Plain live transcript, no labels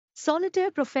Solitaire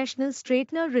Professional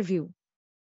Straightener Review.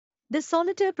 The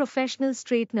Solitaire Professional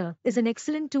Straightener is an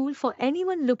excellent tool for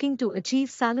anyone looking to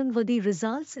achieve salon-worthy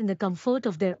results in the comfort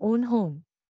of their own home.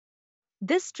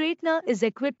 This straightener is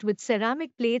equipped with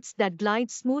ceramic plates that glide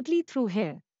smoothly through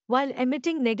hair, while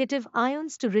emitting negative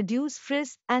ions to reduce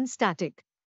frizz and static.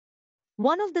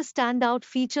 One of the standout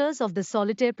features of the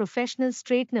Solitaire Professional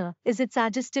Straightener is its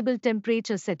adjustable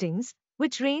temperature settings,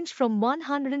 which range from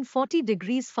 140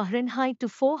 degrees Fahrenheit to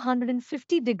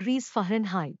 450 degrees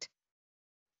Fahrenheit.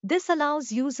 This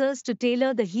allows users to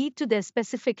tailor the heat to their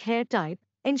specific hair type,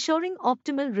 ensuring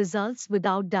optimal results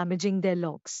without damaging their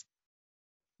locks.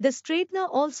 The straightener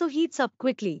also heats up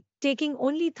quickly, taking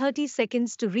only 30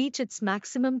 seconds to reach its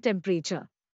maximum temperature.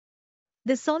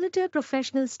 The Solitaire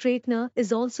Professional Straightener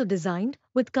is also designed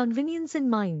with convenience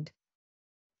in mind.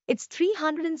 Its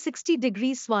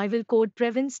 360-degree swivel code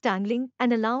prevents tangling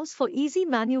and allows for easy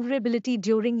maneuverability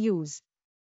during use.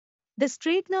 The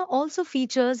straightener also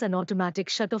features an automatic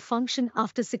shut-off function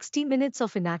after 60 minutes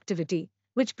of inactivity,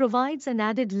 which provides an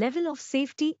added level of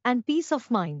safety and peace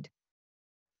of mind.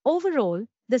 Overall,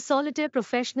 the Solitaire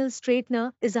Professional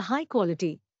Straightener is a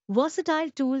high-quality, versatile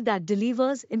tool that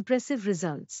delivers impressive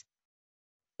results.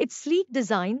 Its sleek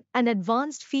design and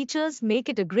advanced features make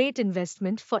it a great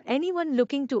investment for anyone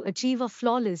looking to achieve a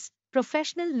flawless,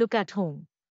 professional look at home.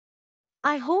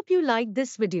 I hope you liked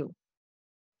this video.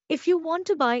 If you want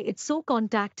to buy it, so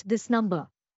contact this number.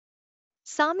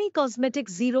 Sami Cosmetic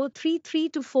 033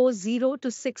 240 to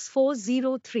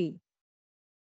 6403.